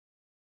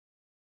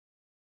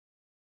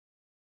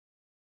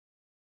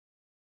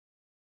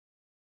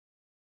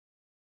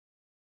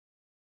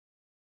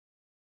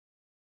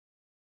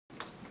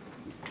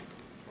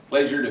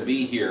Pleasure to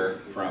be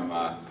here from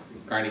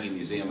Carnegie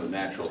Museum of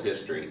Natural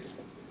History,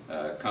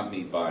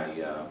 accompanied by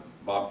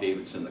Bob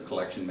Davidson, the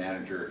collection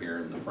manager here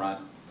in the front,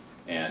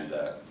 and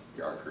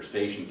our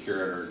crustacean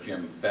curator,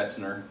 Jim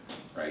Fetzner,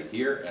 right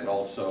here, and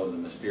also the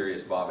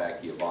mysterious Bob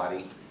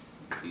Acchiavati.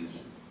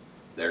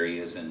 There he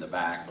is in the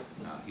back.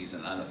 He's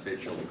an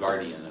unofficial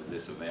guardian of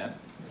this event.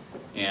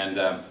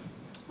 And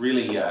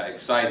really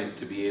excited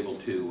to be able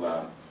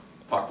to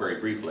talk very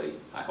briefly,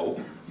 I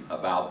hope,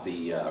 about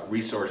the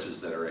resources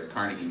that are at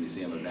Carnegie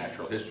Museum of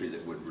Natural History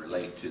that would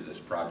relate to this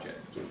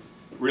project.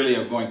 Really,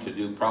 I'm going to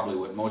do probably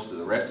what most of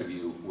the rest of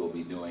you will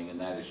be doing,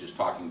 and that is just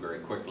talking very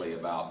quickly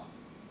about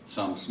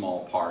some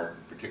small part,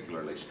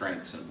 particularly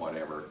strengths and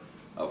whatever,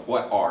 of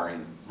what are,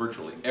 in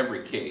virtually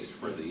every case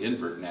for the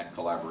invertnet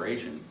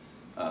collaboration,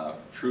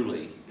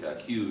 truly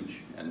huge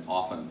and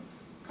often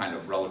kind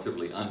of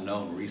relatively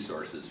unknown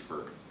resources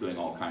for doing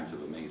all kinds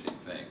of amazing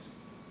things.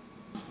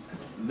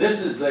 This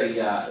is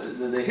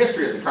the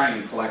history of the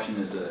Carnegie collection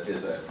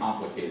is a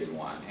complicated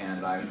one,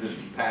 and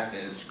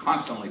it's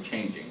constantly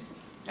changing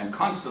and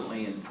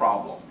constantly in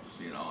problems.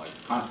 You know, it's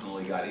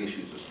constantly got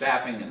issues of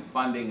staffing and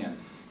funding, and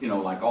you know,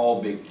 like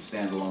all big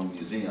standalone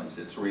museums,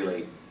 it's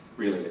really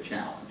a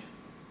challenge.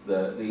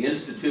 The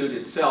institute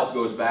itself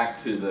goes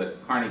back to the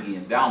Carnegie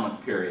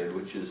endowment period,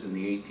 which is in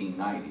the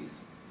 1890s,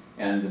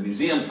 and the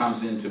museum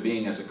comes into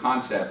being as a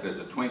concept, as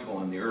a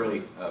twinkle in the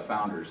early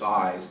founders'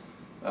 eyes.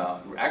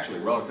 Actually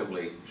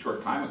relatively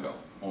short time ago,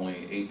 only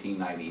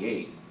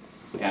 1898.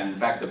 And in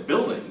fact, the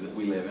building that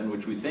we live in,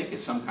 which we think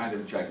is some kind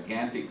of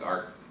gigantic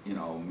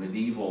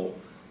medieval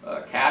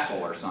castle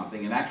or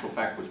something, in actual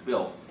fact was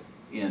built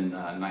in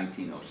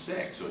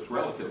 1906, so it's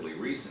relatively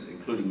recent,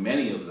 including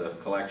many of the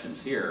collections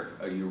here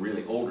are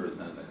really older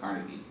than the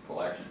Carnegie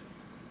collection.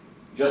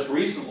 Just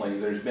recently,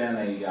 there's been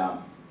a, I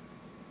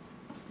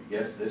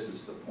guess this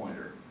is the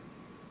pointer,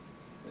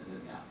 is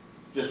it now?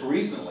 Just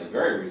recently,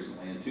 very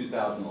recently, in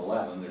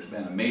 2011, there's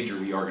been a major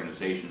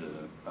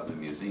reorganization of the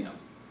museum.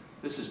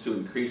 This is to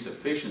increase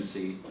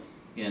efficiency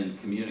in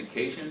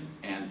communication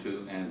and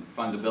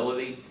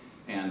fundability,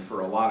 and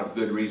for a lot of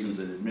good reasons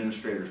that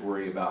administrators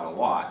worry about a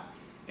lot.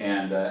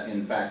 And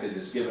in fact, it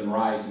has given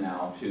rise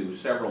now to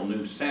several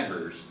new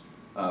centers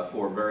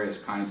for various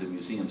kinds of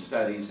museum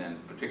studies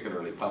and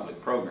particularly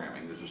public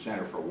programming. There's a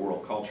Center for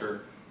World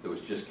Culture that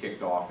was just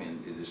kicked off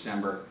in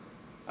December.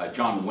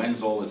 John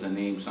Wenzel is a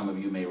name some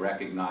of you may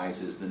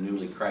recognize as the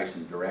newly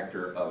christened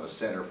director of a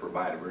Center for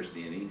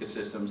Biodiversity and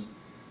Ecosystems.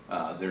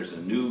 There's a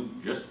new,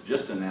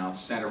 just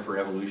announced Center for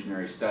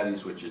Evolutionary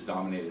Studies, which is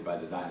dominated by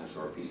the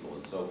dinosaur people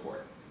and so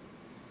forth.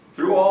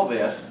 Through all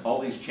this,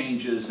 all these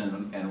changes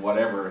and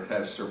whatever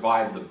have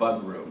survived the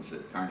bug rooms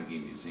at Carnegie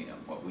Museum,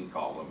 what we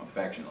call them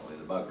affectionately,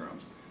 the bug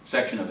rooms,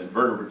 section of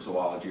invertebrate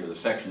zoology or the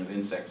section of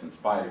insects and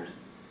spiders.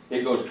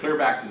 It goes clear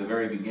back to the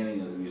very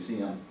beginning of the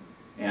museum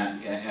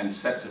and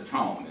sets a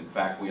tone. In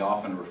fact, we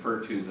often refer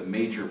to the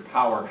major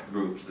power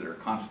groups that are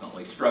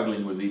constantly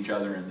struggling with each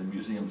other in the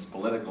museum's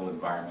political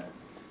environment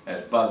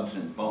as bugs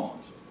and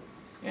bones.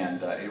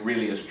 And it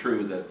really is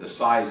true that the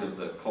size of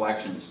the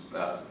collections,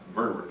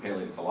 vertebrate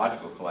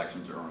paleontological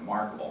collections, are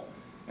remarkable,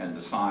 and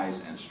the size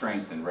and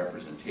strength and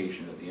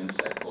representation of the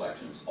insect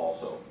collections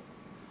also.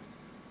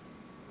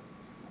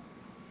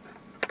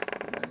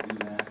 Can I do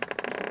that?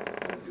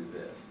 No, I'll do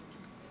this.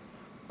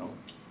 Oh.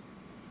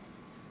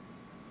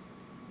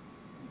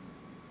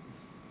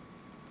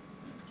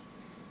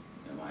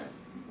 Am I?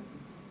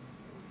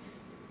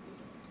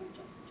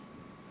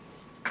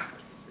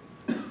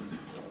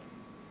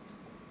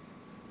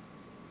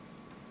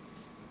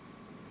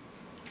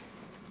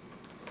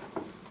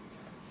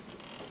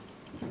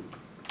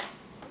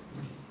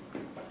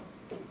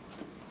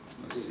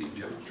 Let's see,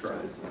 Jeff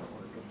tries.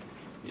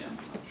 Yeah, I'm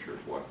not sure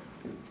what.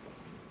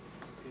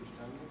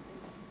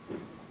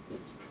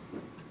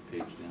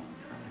 Page down.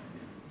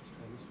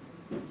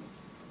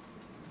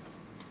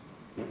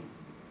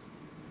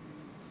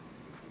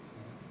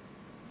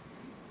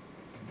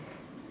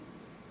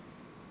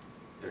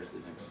 There's the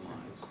next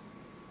slides.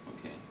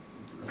 Okay.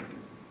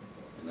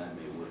 And that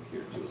may work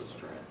here too. Let's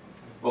try it.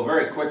 Well,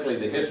 very quickly,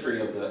 the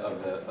history of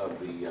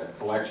the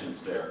collections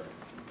there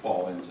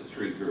fall into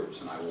three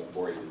groups, and I won't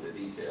bore you with the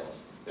details.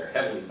 They're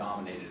heavily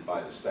dominated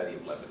by the study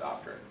of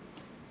Lepidoptera.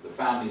 The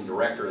founding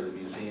director of the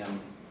museum,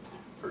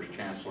 first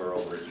chancellor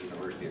over at the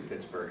University of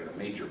Pittsburgh, and a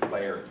major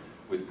player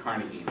with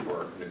Carnegie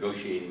for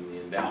negotiating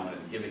the endowment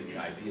and giving the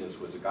ideas,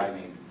 was a guy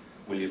named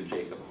William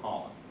Jacob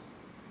Holland.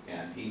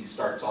 And he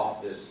starts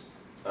off this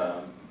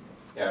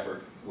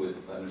effort with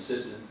an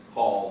assistant,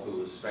 Paul,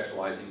 who was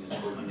specializing in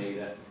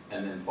Ordinata,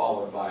 and then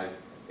followed by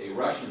a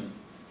Russian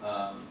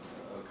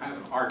kind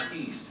of an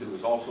artiste who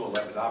was also a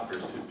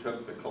lepidopterist, who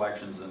took the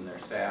collections and their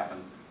staff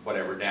and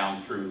whatever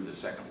down through the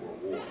Second World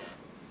War.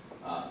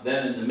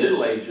 Then in the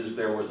Middle Ages,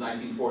 there was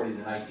 1940 to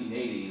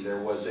 1980, there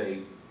was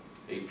a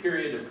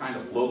period of kind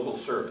of local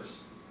service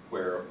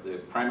where the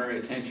primary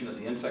attention of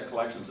the insect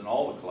collections and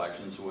all the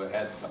collections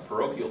had a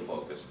parochial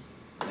focus.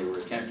 They were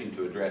attempting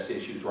to address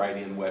issues right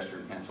in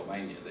western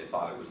Pennsylvania. They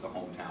thought it was the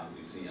hometown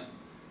museum.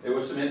 There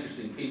was some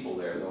interesting people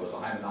there. There was a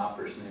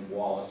hymenopterist named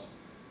Wallace,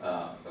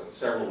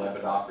 several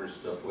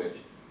lepidopterists, of which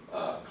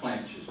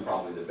Clench is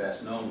probably the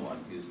best known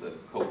one. He's the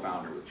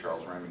co-founder with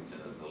Charles Remington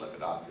of the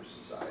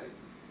Lepidopterist Society.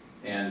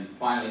 And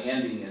finally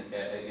ending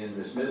in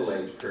this Middle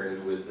Age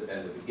period with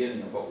at the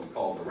beginning of what we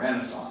call the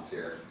Renaissance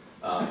here,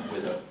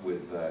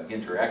 with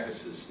Ginter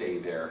Eckes' stay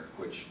there,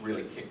 which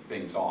really kicked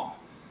things off.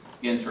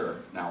 Ginter,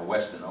 now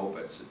Weston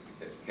Opitz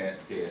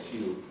at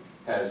KSU,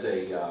 has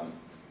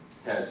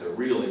a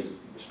really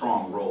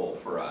strong role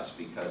for us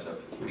because of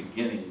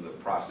beginning the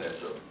process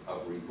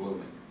of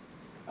reblooming.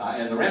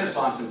 And the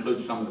Renaissance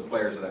includes some of the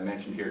players that I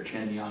mentioned here.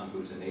 Chen Young,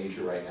 who's in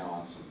Asia right now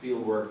on some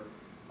field work.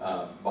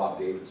 Bob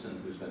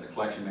Davidson, who's been the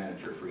collection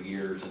manager for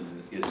years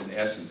and is in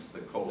essence the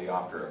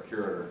coleoptera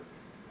curator.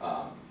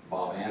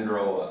 Bob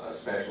Andro, a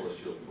specialist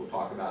we'll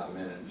talk about in a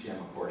minute, and Jim,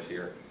 of course,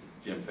 here.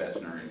 Jim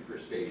Fetzner in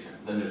crustacean.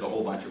 Then there's a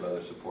whole bunch of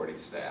other supporting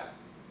staff.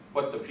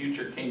 What the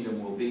future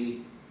kingdom will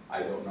be,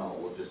 I don't know.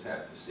 We'll just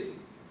have to see.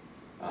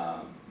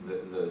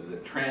 The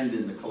trend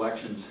in the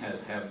collections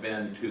have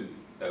been to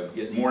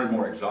get more and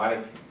more exotic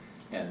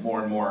and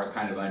more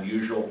kind of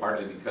unusual,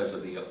 partly because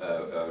of the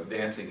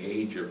advancing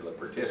age of the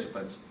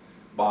participants.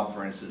 Bob,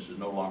 for instance, is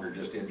no longer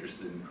just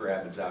interested in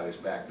crabbins out his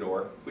back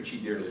door, which he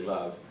dearly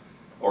loves,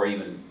 or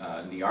even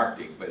in the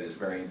Arctic, but is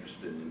very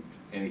interested in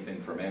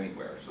anything from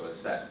anywhere. So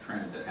it's that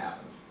trend that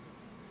happens.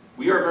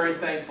 We are very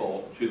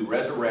thankful to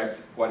resurrect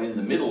what in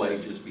the Middle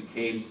Ages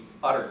became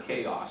utter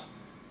chaos.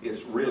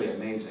 It's really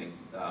amazing.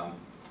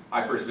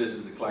 I first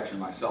visited the collection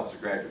myself as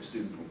a graduate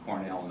student from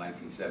Cornell in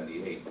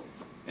 1978.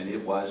 And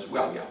it was,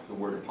 well, yeah, the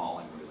word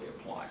appalling really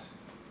applies.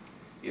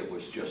 It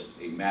was just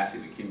a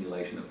massive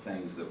accumulation of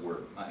things that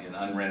were in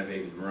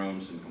unrenovated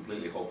rooms and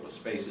completely hopeless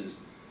spaces.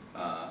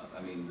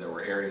 I mean, there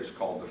were areas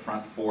called the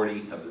front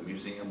 40 of the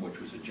museum, which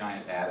was a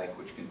giant attic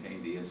which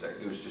contained the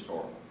insect. It was just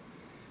horrible.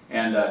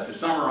 And to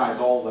summarize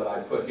all that I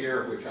put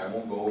here, which I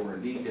won't go over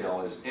in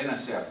detail, is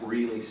NSF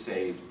really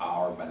saved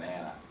our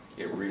banana.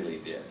 It really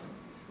did.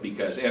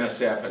 Because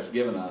NSF has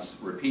given us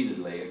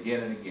repeatedly,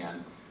 again and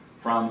again,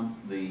 from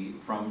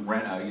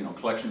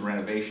collection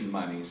renovation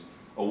monies,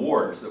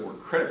 awards that were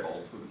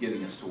critical to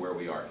getting us to where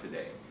we are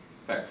today.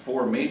 In fact,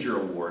 4 major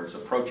awards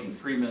approaching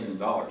 $3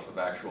 million of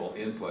actual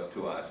input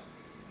to us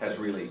has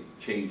really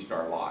changed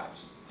our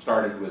lives.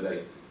 Started with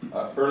a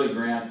early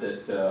grant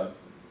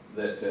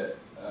that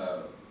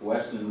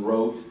Weston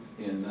wrote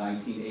in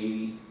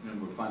 1980,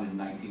 and were funded in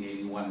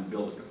 1981 and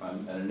built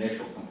an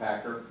initial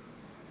compactor.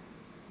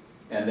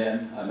 And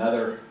then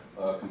another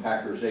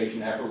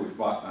compactorization effort which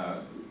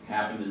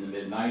happened in the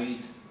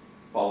mid-90s,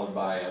 followed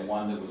by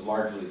one that was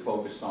largely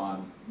focused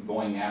on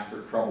going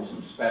after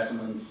troublesome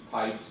specimens,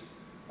 types,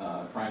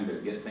 trying to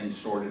get things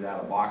sorted out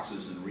of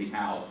boxes and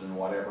rehoused and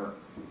whatever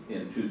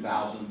in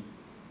 2000.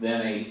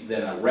 Then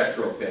a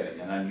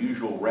retrofitting, an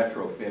unusual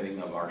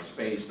retrofitting of our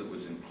space that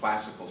was in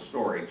classical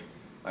storage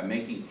by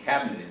making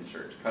cabinet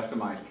inserts,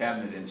 customized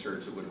cabinet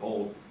inserts that would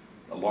hold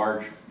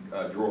large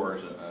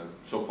drawers, a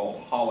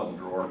so-called Holland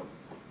drawer,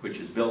 which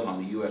is built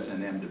on the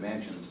USNM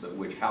dimensions, but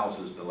which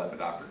houses the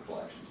Lepidoptera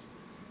collections.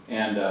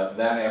 And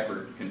that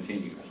effort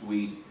continues.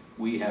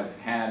 We have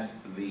had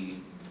the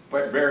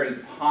very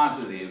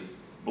positive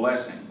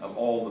blessing of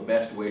all the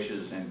best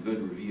wishes and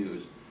good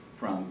reviews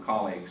from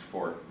colleagues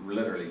for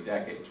literally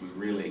decades. We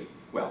really,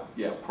 well,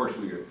 yeah, of course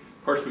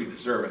we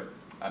deserve it.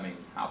 I mean,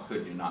 how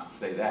could you not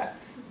say that?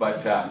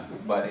 But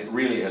it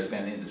really has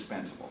been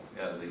indispensable.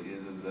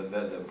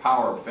 The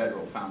power of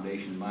federal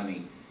foundation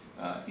money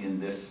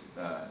in this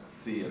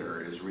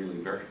theater is really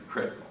very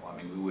critical. I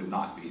mean, we would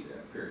not be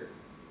there, period.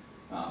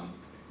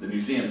 The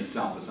museum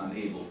itself is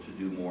unable to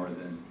do more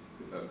than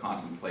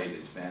contemplate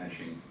its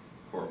vanishing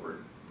corporate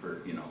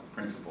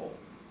principle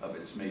of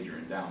its major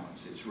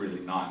endowments. It's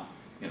really not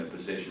in a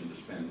position to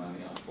spend money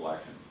on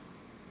collections.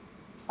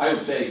 I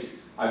would say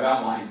I've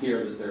outlined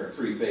here that there are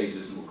 3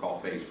 phases, and we'll call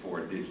phase 4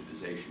 a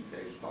digitization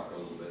phase. We'll talk a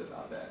little bit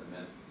about that in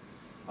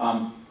a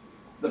minute.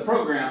 The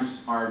programs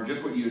are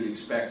just what you'd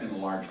expect in a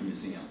large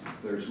museum.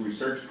 There's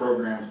research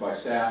programs by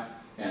staff,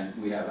 and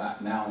we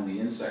have now in the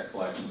insect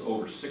collections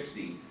over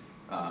 60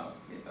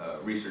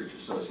 research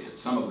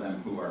associates, some of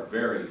them who are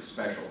very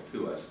special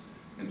to us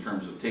in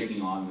terms of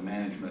taking on the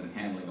management and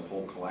handling of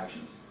whole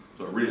collections.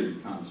 So it really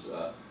becomes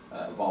a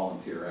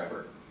volunteer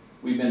effort.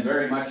 We've been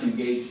very much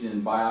engaged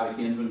in biotic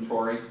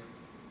inventory,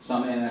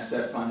 some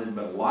NSF funded,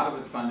 but a lot of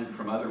it funded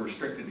from other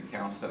restricted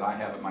accounts that I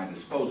have at my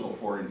disposal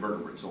for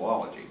invertebrate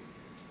zoology.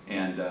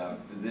 And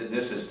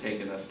this has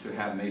taken us to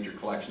have major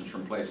collections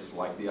from places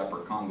like the Upper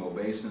Congo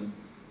Basin,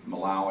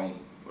 Malawi,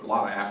 a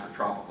lot of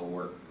Afrotropical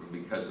work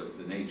because of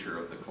the nature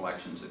of the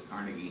collections at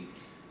Carnegie.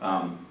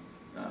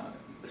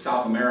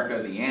 South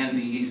America, the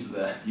Andes,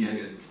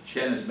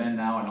 Chen has been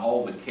now in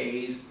all the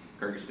Ks,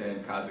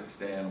 Kyrgyzstan,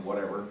 Kazakhstan,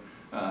 whatever,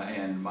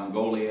 and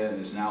Mongolia,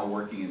 and is now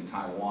working in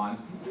Taiwan.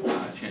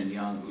 Chen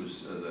Young,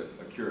 who's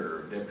a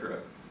curator of Diptera.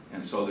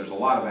 And so there's a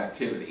lot of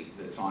activity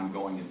that's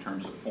ongoing in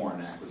terms of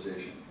foreign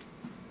acquisition.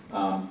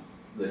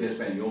 The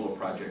Hispaniola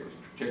project was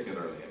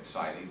particularly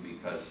exciting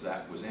because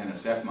that was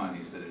NSF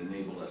monies that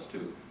enabled us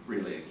to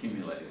really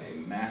accumulate a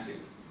massive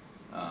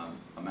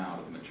amount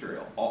of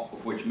material, all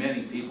of which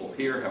many people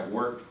here have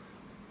worked.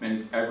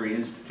 Every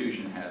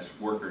institution has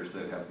workers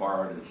that have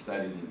borrowed and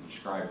studied and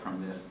described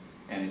from this,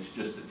 and it's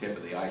just the tip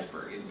of the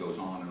iceberg. It goes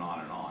on and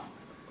on and on.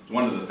 It's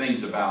one of the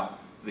things about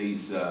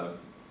these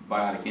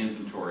biotic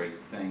inventory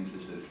things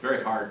is that it's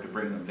very hard to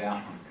bring them down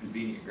on a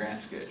convenient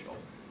grant schedule,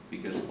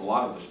 because a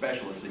lot of the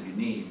specialists that you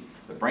need,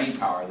 the brain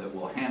power that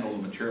will handle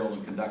the material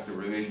and conduct the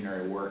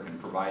revisionary work and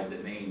provide the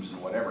names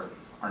and whatever,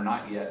 are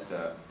not yet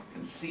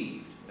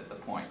conceived at the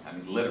point. I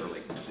mean,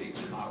 literally conceived.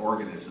 They're not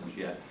organisms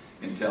yet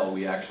until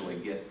we actually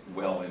get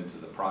well into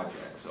the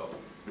project. So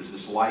there's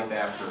this life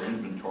after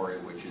inventory,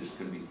 which is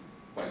going to be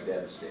quite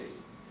devastating.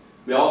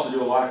 We also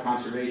do a lot of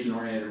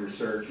conservation-oriented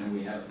research, and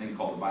we have a thing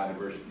called the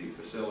Biodiversity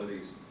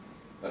Facilities,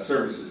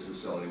 Services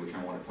Facility, which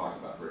I want to talk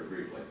about very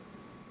briefly.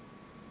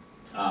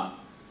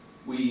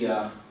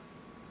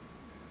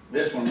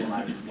 This one, when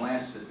I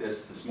glanced at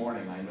this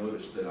morning, I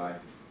noticed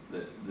that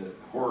the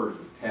horrors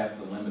of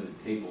tab-delimited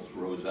tables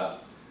rose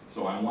up.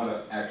 So I want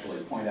to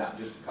actually point out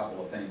just a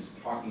couple of things,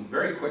 talking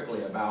very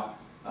quickly about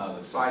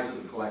the size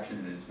of the collection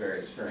and its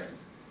various strains.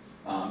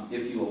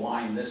 If you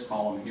align this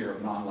column here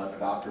of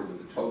non-Lepidoptera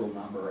with the total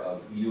number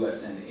of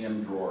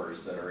USNM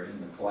drawers that are in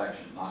the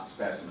collection, not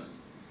specimens,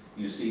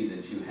 you see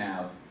that you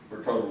have,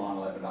 for total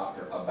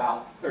non-Lepidoptera,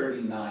 about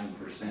 39%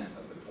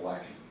 of the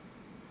collection.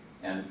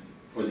 And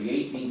for the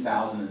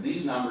 18,000, and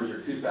these numbers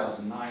are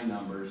 2009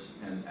 numbers,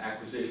 and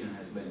acquisition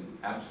has been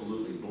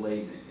absolutely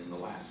blazing in the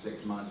last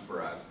 6 months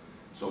for us.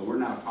 So we're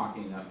now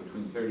talking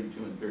between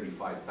 32 and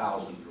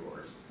 35,000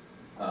 drawers.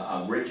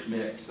 A rich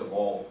mix of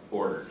all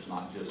orders,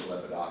 not just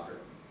Lepidoptera.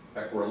 In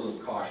fact, we're a little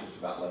cautious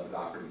about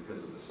Lepidoptera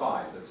because of the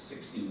size. That's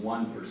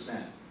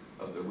 61%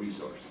 of the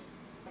resource.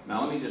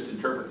 Now let me just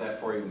interpret that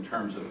for you in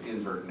terms of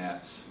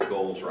invertnet's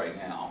goals right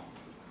now,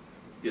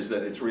 is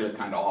that it's really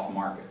kind of off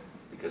market,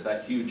 because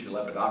that huge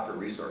Lepidoptera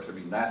resource, I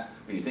mean, that's,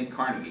 when you think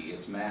Carnegie,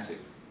 it's massive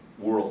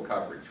world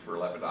coverage for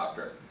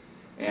Lepidoptera.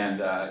 And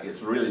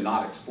it's really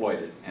not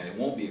exploited, and it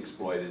won't be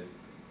exploited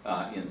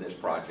in this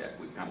project.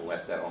 We've kind of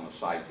left that on the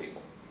side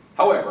table.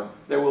 However,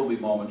 there will be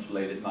moments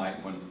late at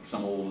night when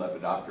some old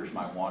Lepidopters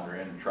might wander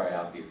in and try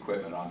out the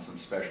equipment on some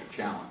special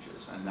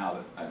challenges. And now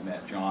that I've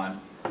met John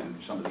and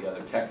some of the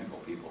other technical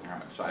people here,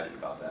 I'm excited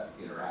about that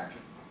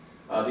interaction.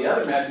 The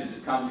other message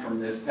that comes from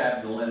this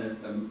delimited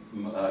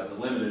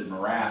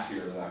morass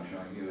here that I'm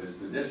showing you is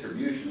the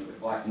distribution of the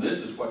collection. This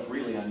is what's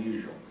really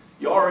unusual.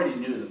 You already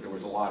knew that there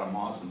was a lot of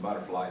moths and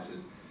butterflies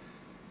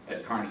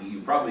at Carnegie.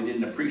 You probably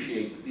didn't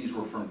appreciate that these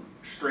were from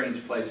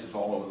strange places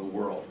all over the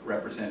world,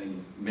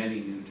 representing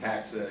many new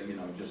taxa, you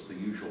know, just the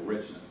usual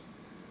richness.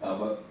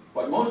 But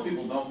what most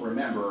people don't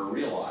remember or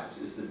realize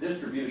is the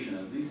distribution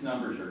of these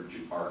numbers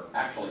are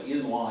actually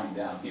in line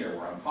down here,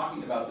 where I'm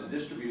talking about the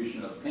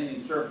distribution of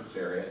pinning surface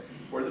area,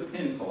 or the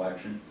pin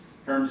collection,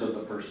 in terms of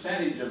the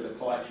percentage of the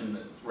collection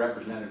that's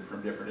represented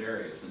from different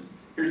areas. And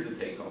here's the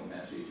take-home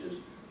message is,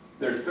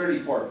 there's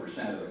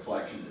 34% of the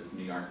collection is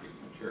Nearctic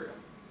material.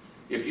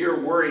 If you're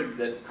worried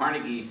that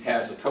Carnegie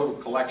has a total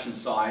collection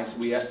size,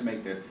 we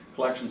estimate the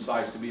collection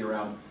size to be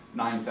around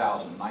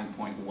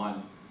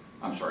 9.1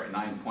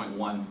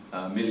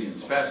 million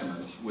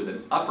specimens, with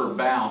an upper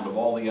bound of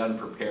all the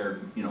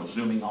unprepared, you know,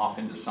 zooming off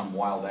into some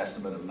wild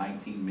estimate of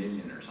 19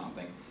 million or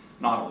something,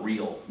 not a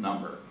real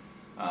number.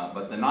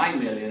 But the 9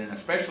 million, and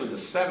especially the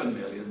 7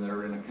 million that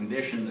are in a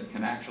condition that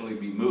can actually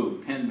be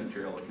moved, pin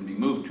material that can be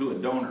moved to a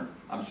donor,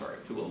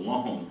 to a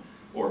loan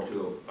or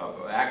to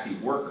an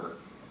active worker,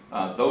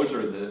 those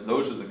are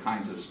the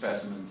kinds of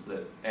specimens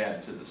that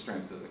add to the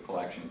strength of the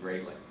collection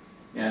greatly.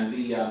 And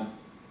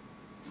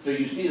so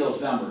you see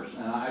those numbers,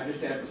 and I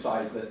just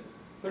emphasize that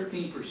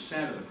 13%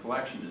 of the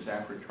collection is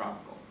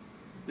Afrotropical.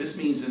 This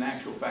means, in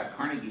actual fact,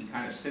 Carnegie,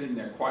 kind of sitting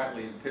there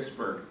quietly in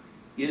Pittsburgh,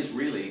 is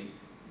really,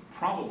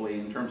 probably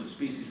in terms of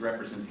species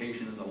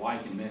representation and the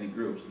like in many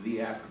groups,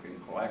 the African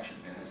collection.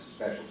 It has a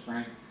special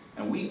strength,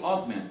 and we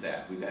augment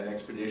that. We've had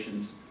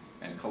expeditions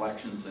and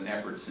collections and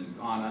efforts in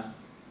Ghana,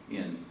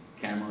 in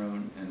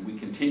Cameroon, and we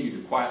continue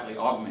to quietly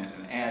augment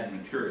and add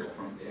material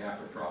from the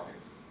Afrotropics.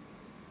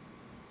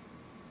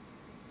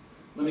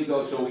 Let me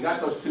go, so we got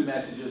those two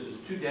messages.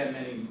 There's too damn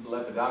many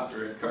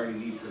Lepidoptera at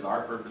Carnegie for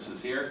our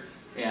purposes here,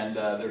 and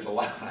there's a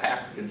lot of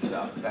African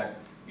stuff. In fact,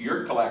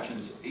 your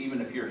collections,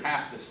 even if you're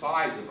half the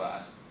size of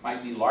us,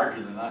 might be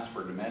larger than us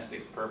for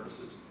domestic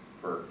purposes,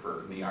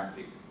 for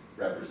Nearctic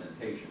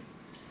representation.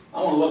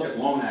 I want to look at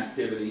loan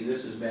activity.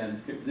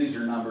 These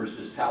are numbers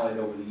just tallied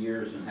over the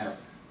years and have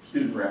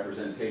student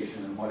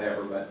representation and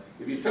whatever, but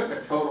if you took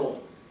a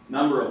total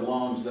number of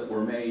loans that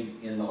were made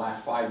in the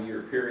last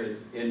 5-year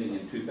period ending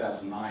in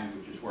 2009,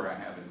 which is where I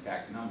have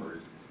intact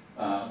numbers,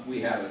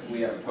 we have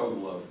a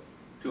total of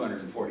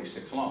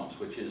 246 loans,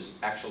 which is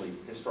actually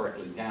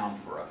historically down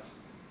for us.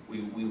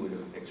 We would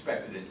have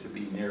expected it to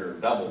be nearer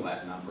double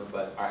that number,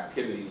 but our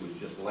activity was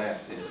just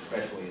less,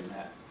 especially in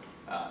that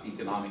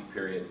economic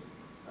period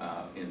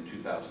in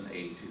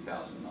 2008,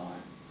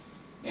 2009.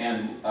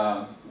 And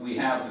we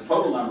have the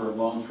total number of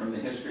loans from the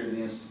history of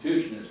the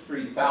institution is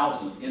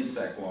 3,000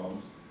 insect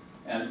loans,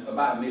 and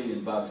about 1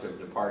 million bugs have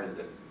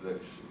departed the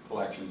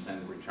collections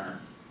and returned.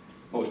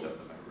 Most of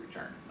them have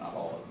returned, not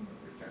all of them have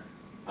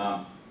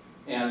returned.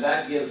 And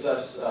that gives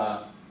us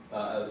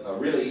a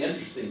really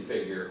interesting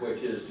figure,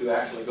 which is to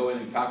actually go in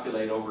and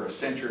calculate over a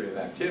century of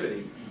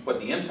activity what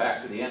the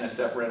impact of the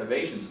NSF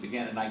renovations that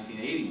began in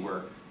 1980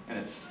 were, and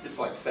it's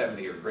like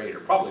 70 or greater,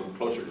 probably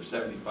closer to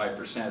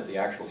 75% of the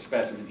actual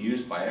specimen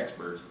used by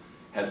experts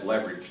has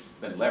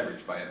been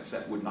leveraged by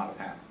NSF. Would not have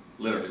happened,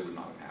 literally would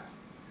not have happened.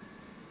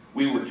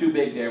 We were too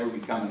big to ever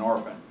become an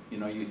orphan. You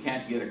know, you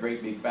can't get a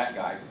great big fat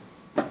guy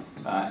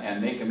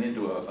and make him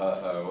into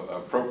a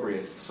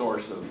appropriate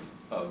source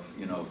of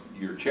you know,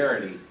 your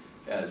charity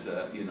as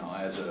a, you know,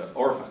 as an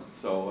orphan.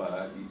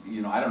 So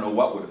you know, I don't know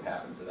what would have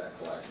happened to that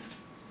collection.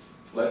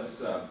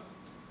 Let's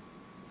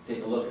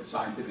take a look at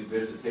scientific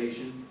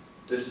visitation.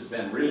 This has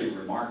been really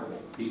remarkable.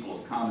 People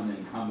have come and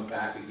then come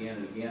back again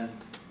and again,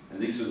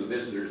 and these are the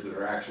visitors that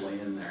are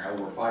actually in there.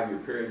 Over a 5-year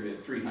period, we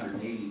had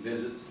 380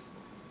 visits,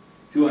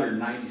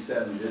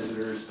 297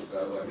 visitors,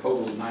 a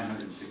total of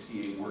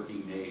 968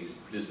 working days,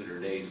 visitor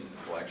days in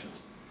the collections.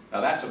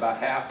 Now that's about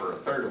half or a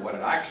third of what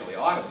it actually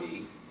ought to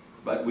be,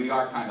 but we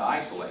are kind of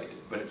isolated.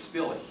 But it's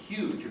still a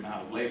huge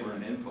amount of labor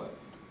and input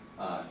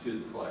to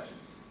the collections.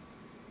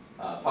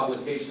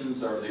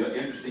 Publications are the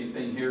interesting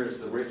thing here is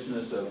the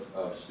richness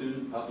of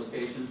student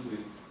publications.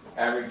 We've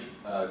averaged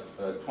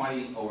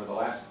 20 over the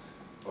last,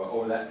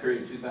 over that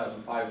period,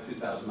 2005 to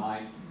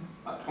 2009,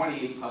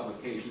 28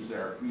 publications that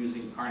are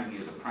using Carnegie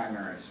as a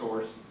primary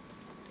source.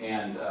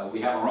 And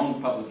we have our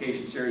own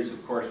publication series,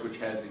 of course, which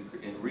has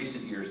in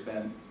recent years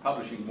been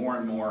publishing more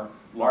and more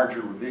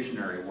larger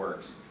revisionary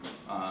works.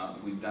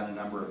 We've done a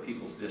number of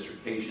people's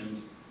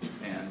dissertations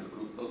and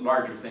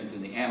larger things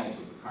in the annals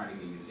of the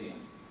Carnegie Museum.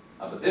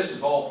 But this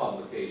is all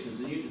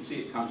publications, and you can see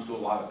it comes to a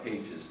lot of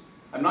pages.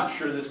 I'm not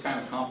sure this kind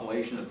of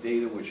compilation of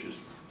data, which is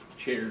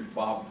chaired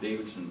Bob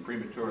Davidson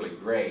prematurely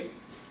great,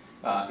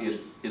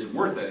 is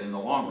worth it in the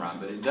long run,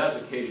 but it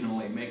does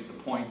occasionally make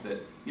the point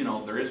that, you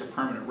know, there is a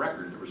permanent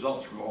record that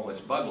results from all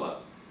this bug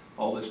love.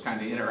 All this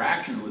kind of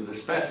interaction with the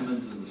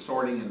specimens and the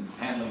sorting and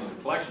handling of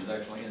the collections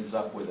actually ends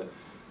up with a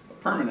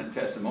permanent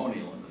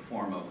testimonial in the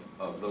form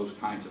of those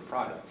kinds of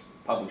products,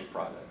 published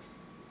products.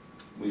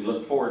 We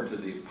look forward to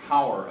the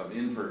power of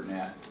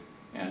invertnet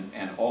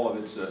and all of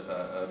its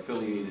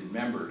affiliated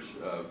members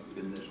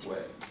in this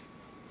way.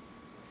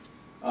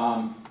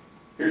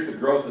 Here's the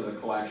growth of the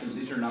collections.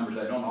 These are numbers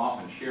I don't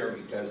often share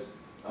because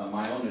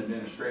my own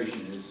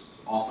administration is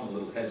often a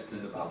little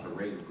hesitant about the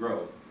rate of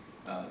growth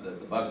that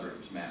the bug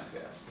groups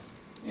manifest.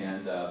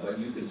 And, but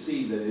you can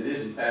see that it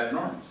isn't that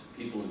enormous.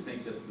 People who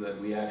think that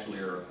we actually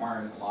are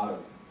acquiring a lot of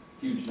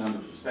huge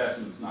numbers of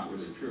specimens, not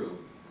really true.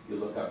 If you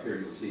look up here,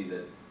 you'll see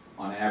that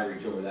on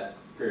average over that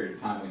period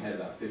of time we had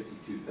about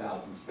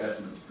 52,000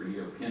 specimens per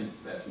year, pinned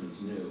specimens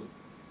new.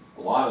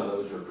 A lot of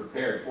those are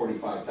prepared,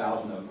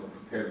 45,000 of them were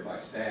prepared by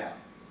staff.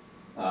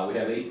 We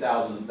have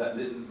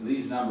 8,000,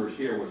 these numbers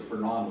here was for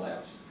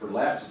non-labs. For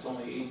labs it's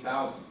only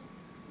 8,000.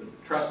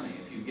 But trust me,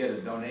 if you get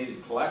a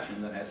donated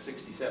collection that has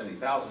 60,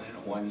 70,000 in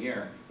it 1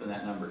 year, then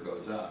that number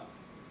goes up.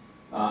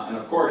 And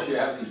of course you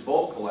have these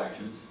bulk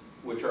collections,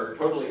 which are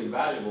totally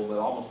invaluable but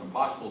almost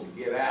impossible to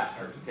get at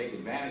or to take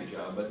advantage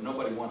of, but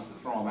nobody wants to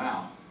throw them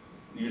out.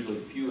 Usually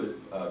few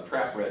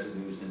trap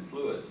residues in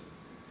fluids.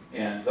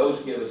 And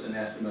those give us an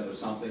estimate of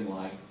something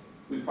like,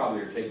 we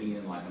probably are taking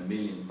in like 1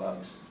 million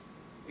bugs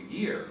a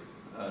year,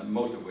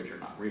 most of which are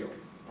not real.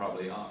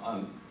 Probably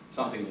on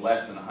something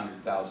less than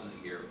 100,000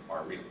 a year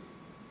are real.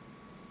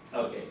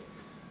 Okay,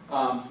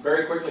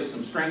 very quickly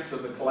some strengths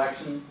of the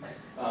collection.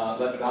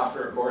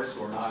 Lepidoptera, of course,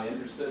 we're not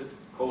interested.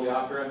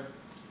 Coleoptera,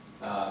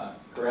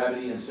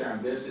 Carabidie and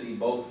Serendipity,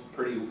 both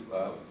pretty,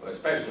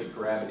 especially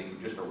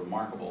Carabidie, just a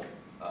remarkable,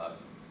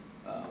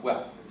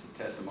 well, it's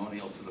a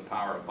testimonial to the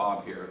power of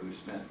Bob here, who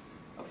spent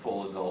a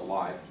full adult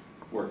life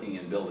working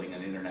in building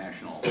an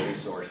international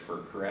resource for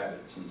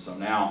carabids. And so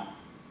now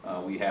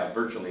we have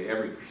virtually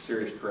every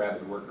serious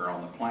carabid worker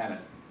on the planet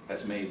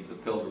has made the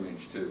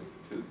pilgrimage to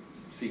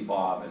see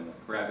Bob and the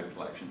carabid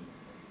collection.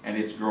 And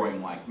it's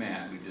growing like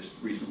mad. We just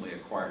recently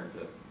acquired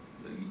the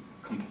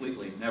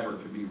completely never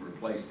to be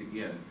replaced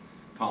again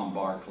Tom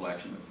Barr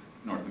collection of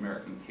North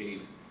American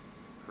cave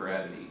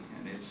carabidie,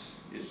 and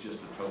it's just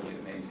a totally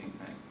amazing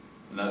thing.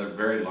 Another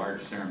very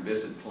large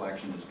Serendipity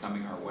collection is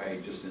coming our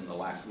way just in the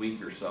last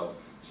week or so.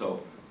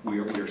 So we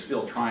are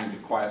still trying to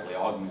quietly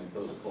augment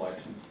those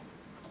collections.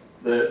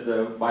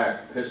 By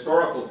a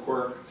historical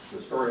quirk,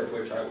 the story of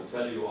which I will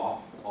tell you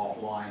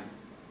offline,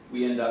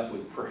 we end up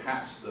with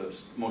perhaps the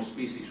most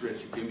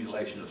species-rich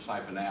accumulation of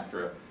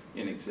Siphonaptera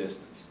in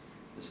existence.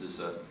 This is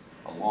a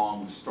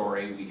long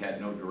story. We had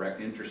no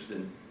direct interest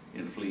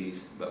in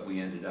fleas, but we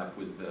ended up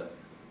with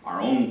our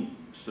own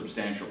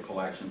substantial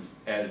collections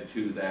added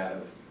to that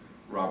of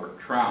Robert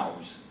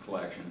Traub's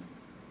collection,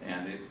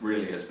 and it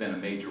really has been a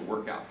major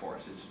workout for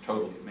us. It's a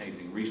totally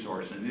amazing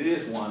resource, and it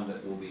is one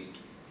that will be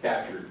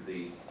captured,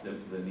 the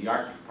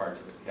Nearctic parts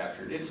of it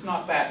captured. It's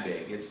not that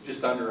big. It's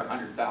just under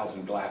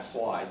 100,000 glass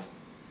slides.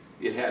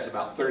 It has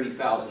about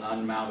 30,000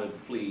 unmounted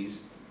fleas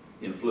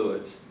in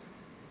fluids.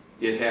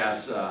 It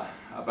has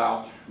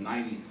about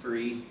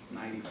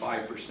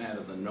 93–95%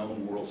 of the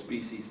known world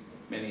species,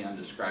 many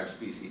undescribed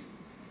species.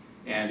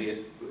 And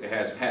it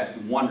has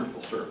had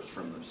wonderful service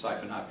from the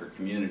Siphonoptera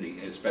community,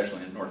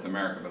 especially in North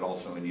America, but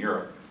also in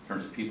Europe, in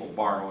terms of people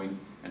borrowing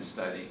and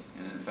studying.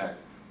 And in fact,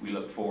 we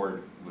look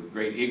forward with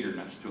great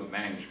eagerness to a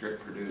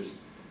manuscript produced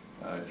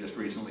just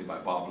recently by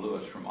Bob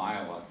Lewis from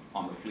Iowa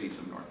on the fleas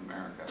of North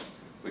America,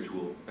 which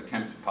we'll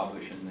attempt to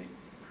publish in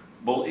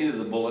either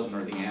the Bulletin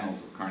or the Annals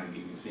of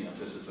Carnegie Museum.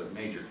 This is a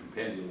major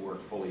compendium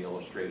work, fully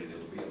illustrated.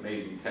 It'll be an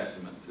amazing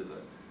testament to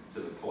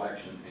the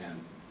collection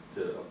and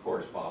to, of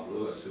course, Bob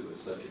Lewis, who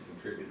is such a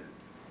contributor.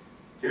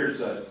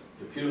 Here's a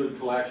Tepulid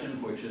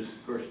collection, which is,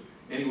 of course,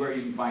 anywhere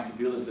you can find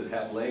Tepulids that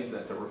have legs,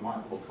 that's a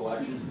remarkable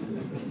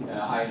collection.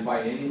 I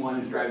invite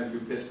anyone who's driving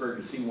through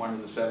Pittsburgh to see one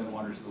of the 7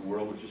 wonders of the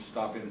world, which is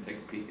stop in and take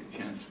a peek at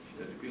Chen's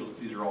Tepulids.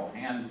 These are all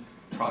hand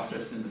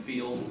processed in the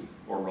field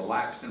or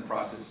relaxed and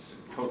processed.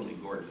 It's a totally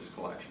gorgeous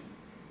collection.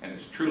 And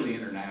it's truly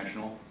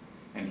international.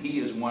 And he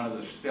is one of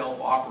the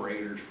stealth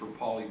operators for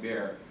Polly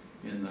Bear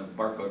in the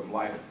Barcode of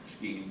Life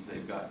scheme.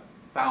 They've got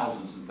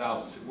thousands and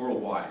thousands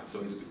worldwide.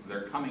 So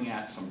they're coming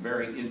at some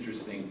very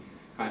interesting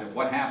kind of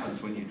what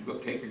happens when you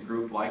take a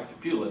group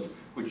like Tepulids,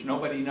 which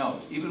nobody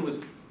knows. Even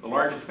with the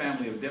largest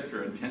family of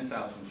Diptera and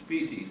 10,000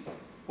 species,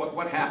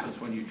 what happens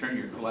when you turn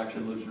your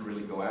collection loose and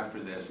really go after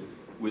this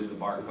with the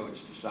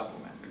barcodes to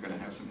supplement? They're going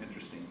to have some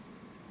interesting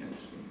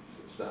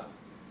stuff.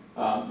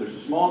 There's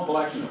a small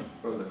collection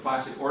of the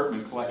classic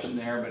Ortman collection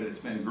there, but it's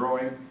been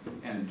growing.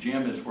 And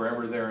Jim is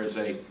wherever there is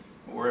a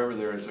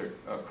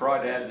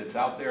crawdad that's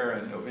out there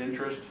and of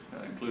interest,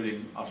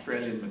 including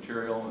Australian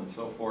material and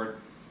so forth,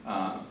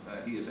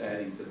 he is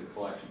adding to the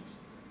collections.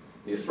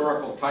 The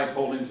historical type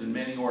holdings in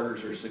many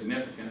orders are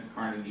significant at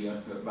Carnegie.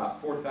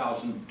 About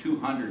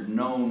 4,200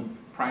 known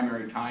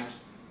primary types,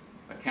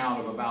 a count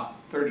of about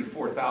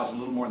 34,000, a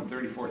little more than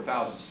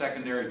 34,000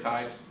 secondary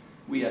types.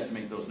 We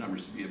estimate those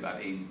numbers to be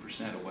about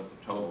 80% of what the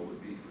total would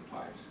be for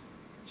types.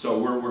 So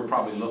we're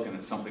probably looking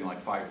at something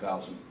like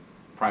 5,000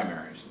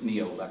 primaries,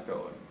 neo,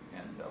 lecto,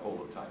 and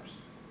holotypes,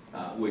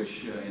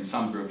 which in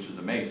some groups is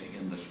amazing.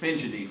 In the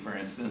Sphingidae, for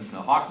instance,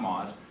 the hawk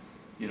moths,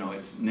 you know,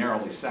 it's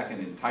narrowly second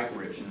in type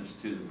richness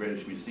to the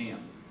British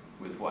Museum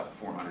with, what,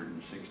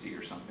 460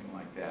 or something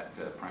like that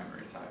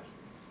primary types.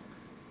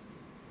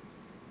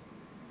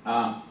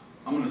 I'm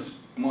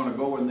going to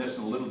go in this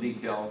in a little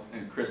detail,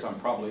 and Chris, I'm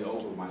probably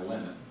over my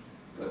limit,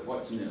 but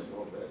what's new a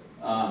little bit.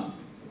 I'm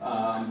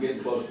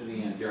getting close to the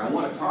end here. I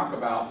want to talk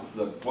about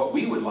what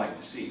we would like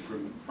to see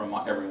from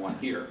everyone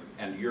here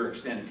and your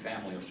extended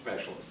family of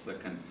specialists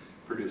that can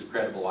produce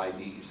credible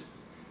IDs.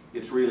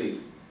 It's really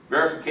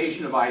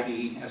verification of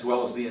ID as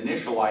well as the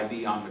initial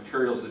ID on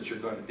materials that you're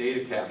going to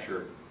data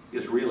capture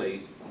is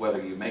really whether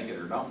you make it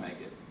or don't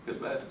make it.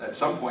 Because at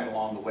some point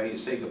along the way you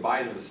say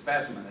goodbye to the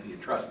specimen and you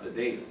trust the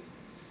data.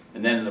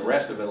 And then the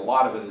rest of it, a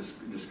lot of it is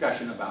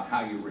discussion about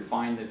how you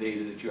refine the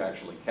data that you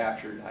actually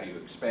captured, how you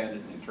expand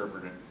it and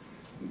interpret it,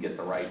 and get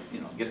the right,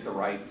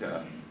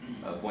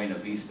 Buena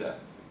Vista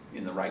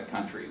in the right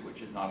country,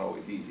 which is not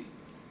always easy.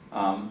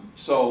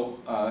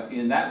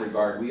 In that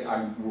regard,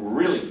 we're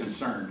really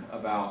concerned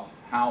about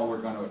how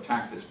we're going to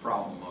attack this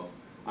problem of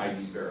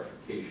ID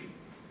verification.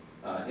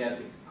 At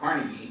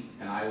Carnegie,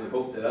 and I would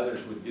hope that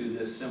others would do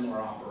this similar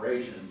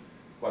operation,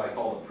 what I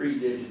call the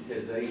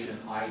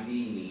pre-digitization ID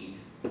need.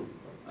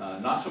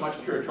 Not so much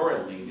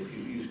curatorial need, if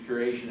you use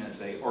curation as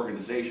an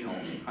organizational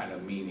kind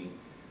of meaning,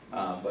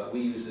 but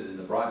we use it in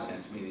the broad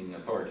sense, meaning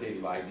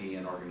authoritative ID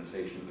and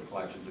organization of the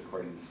collections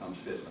according to some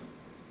system.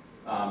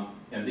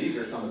 And these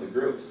are some of the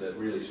groups that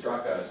really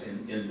struck us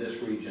in this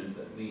region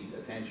that need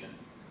attention.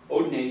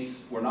 Odinates,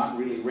 we're not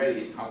really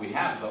ready. We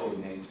have the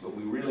odinates, but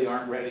we really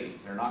aren't ready.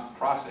 They're not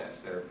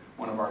processed. They're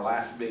one of our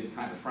last big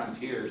kind of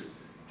frontiers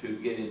to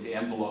get into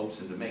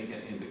envelopes and to make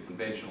it into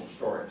conventional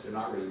storage. They're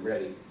not really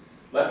ready.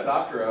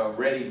 Lepidoptera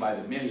ready by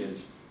the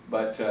millions,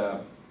 but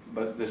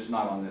this is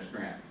not on this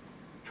grant.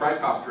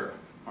 Trichoptera,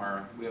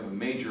 we have a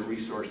major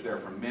resource there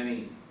from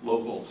many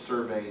local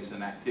surveys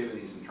and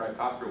activities. In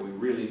Trichoptera, we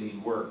really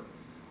need work.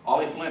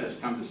 Ollie Flint has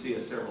come to see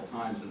us several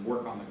times and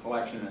work on the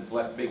collection and has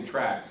left big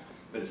tracks,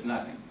 but it's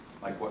nothing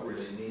like what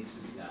really needs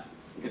to be done.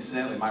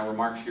 Incidentally, my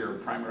remarks here are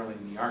primarily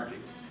in the Arctic.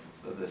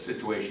 So the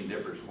situation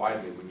differs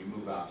widely when you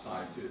move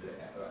outside to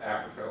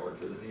Africa or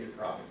to the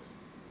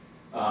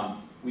Neotropics.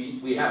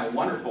 We have a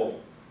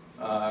wonderful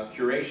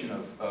curation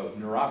of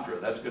Neuroptera.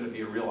 That's going to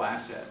be a real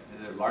asset.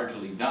 And they're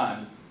largely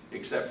done,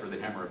 except for the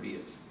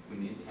Hemorrhagiids. We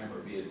need the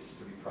Hemorrhagiids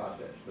to be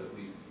processed, but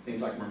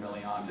things like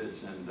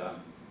Myrmiliontids and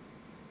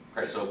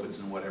Chrysopids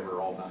and whatever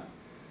are all done.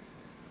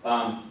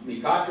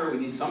 Nicoptera, we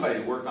need somebody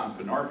to work on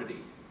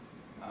Panorpody.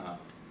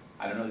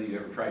 I don't know that you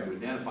ever tried to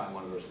identify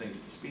one of those things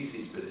to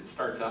species, but it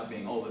starts out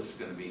being, oh, this is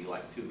going to be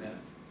like 2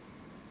 minutes.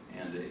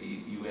 And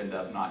you end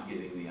up not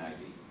getting the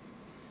ID.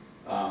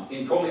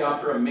 In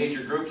Coleoptera,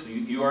 major groups,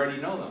 you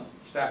already know them.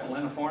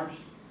 Staphyliniforms,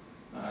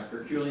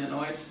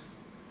 curculianoids.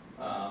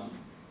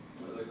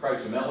 The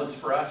chrysomelids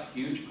for us,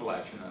 huge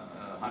collection,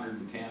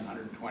 110,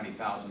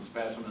 120,000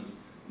 specimens,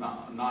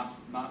 not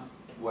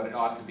what it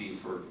ought to be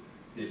for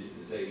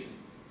digitization.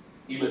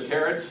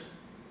 Elaterids,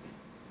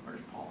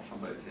 where's Paul?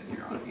 Somebody's in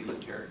here on an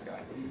elaterid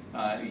guy.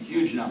 A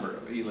huge number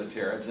of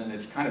elaterids, and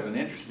it's kind of an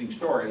interesting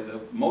story.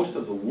 Most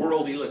of the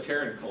world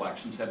elaterid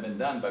collections have been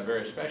done by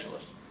various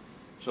specialists.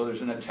 So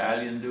there's an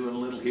Italian doing a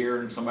little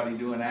here, and somebody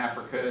doing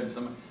Africa, and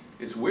some.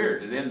 It's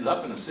weird. It ends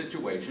up in a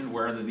situation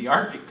where the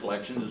Arctic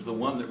collection is the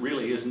one that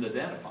really isn't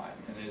identified,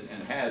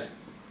 and has,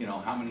 you know,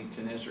 how many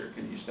tenissor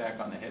can you stack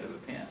on the head of a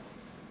pin?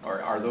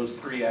 Or are those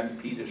 3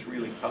 Ampetus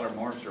really color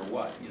morphs or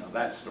what? You know,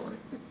 that story.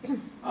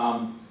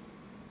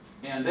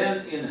 And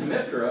then in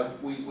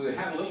Hemiptera, we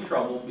had a little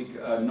trouble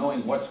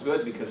knowing what's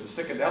good because the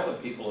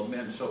psychedelic people have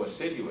been so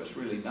assiduous,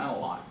 really done a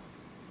lot.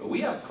 But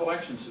we have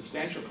collections,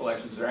 substantial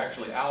collections that are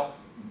actually out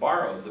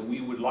borrowed that we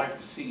would like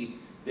to see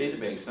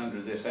database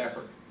under this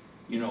effort.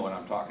 You know what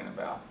I'm talking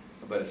about.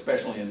 But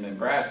especially in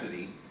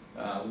membracity,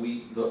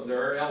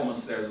 there are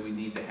elements there that we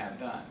need to have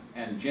done.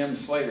 And Jim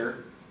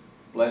Slater,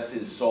 bless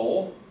his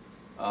soul,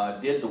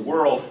 did the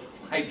world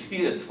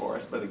ideas for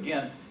us, but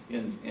again,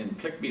 in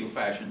click beetle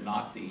fashion,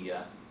 not the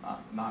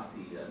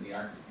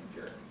Arctic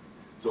material.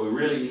 So we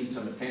really need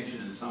some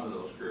attention in some of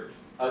those groups.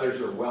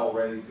 Others are well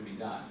ready to be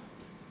done.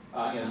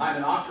 In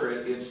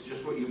Hymenoptera, it's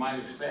just what you might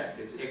expect.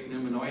 It's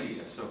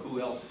ichneumanoidea, so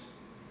who else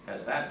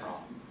has that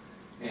problem?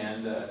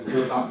 And do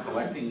we stop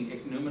collecting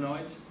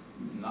ichneumanoids?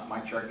 Not my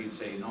chart, you'd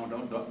say, no,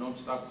 don't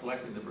stop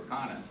collecting the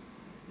Braconans.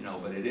 You know,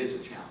 but it is a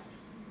challenge.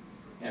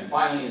 And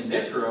finally, in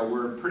Diptera,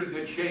 we're in pretty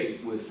good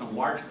shape with some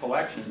large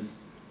collections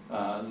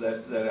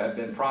that have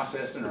been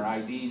processed and are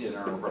ID'd and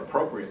are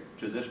appropriate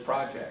to this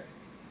project.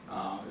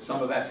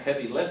 Some of that's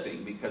heavy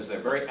lifting because they're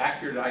very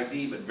accurate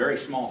ID, but very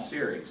small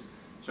series.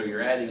 So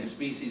you're adding a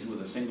species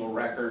with a single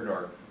record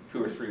or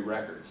 2 or 3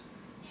 records.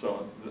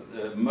 So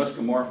the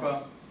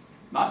Muscomorpha,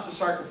 not the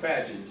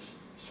sarcophagids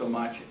so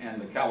much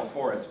and the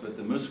caliphorids, but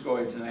the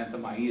muscoids and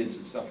anthemaids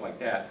and stuff like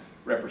that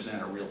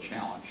represent a real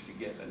challenge to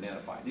get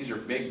identified. These are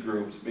big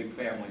groups, big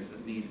families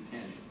that need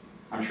attention.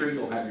 I'm sure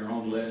you'll have your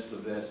own lists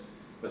of this,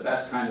 but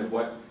that's kind of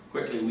what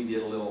quickly we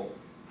did a little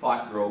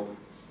thought grope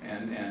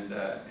and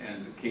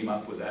came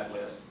up with that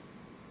list.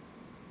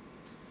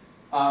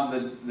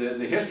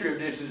 The history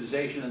of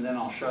digitization, and then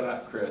I'll shut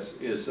up, Chris,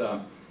 is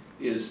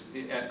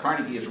at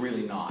Carnegie is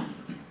really not.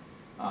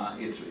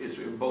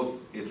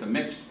 It's a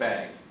mixed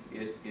bag.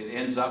 It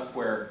ends up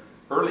where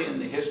early in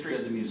the history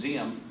of the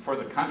museum for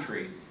the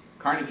country,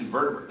 Carnegie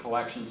vertebrate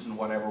collections and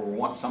whatever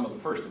were some of the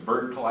first. The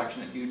bird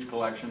collection, a huge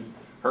collection,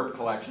 herb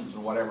collections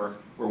and whatever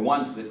were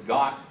ones that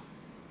got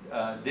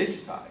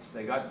digitized.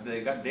 They got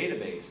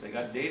database. They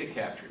got data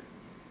captured,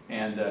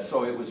 and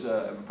so it was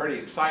pretty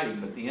exciting.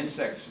 But the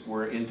insects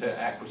were into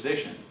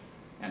acquisition,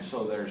 and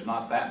so there's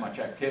not that much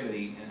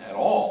activity at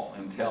all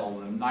until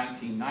the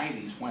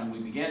 1990s when we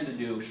began to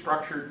do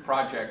structured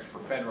projects for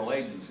federal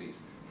agencies,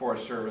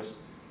 Forest Service,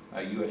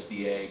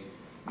 USDA.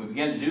 We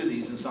began to do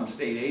these in some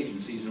state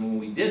agencies, and when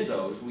we did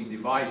those, we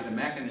devised a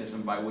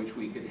mechanism by which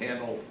we could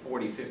handle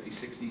 40, 50,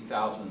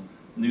 60,000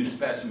 new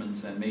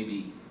specimens and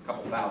maybe a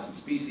couple thousand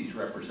species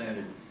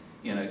represented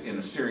in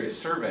a serious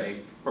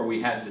survey where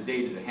we had the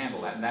data to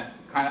handle that. And that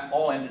kind of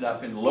all ended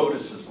up in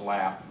Lotus's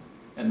lap,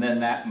 and then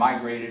that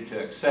migrated to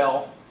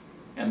Excel,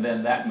 and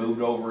then that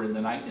moved over in the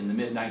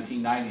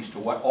mid-1990s to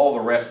what all the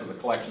rest of the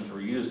collections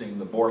were using,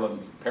 the Borland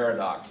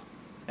paradox,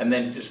 and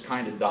then just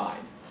kind of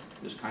died.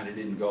 Just kind of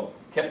didn't go.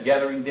 Kept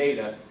gathering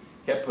data,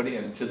 kept putting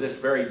in, to this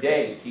very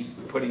day,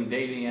 keep putting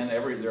data in.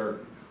 There are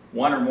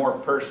 1 or more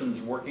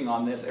persons working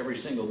on this every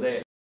single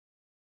day.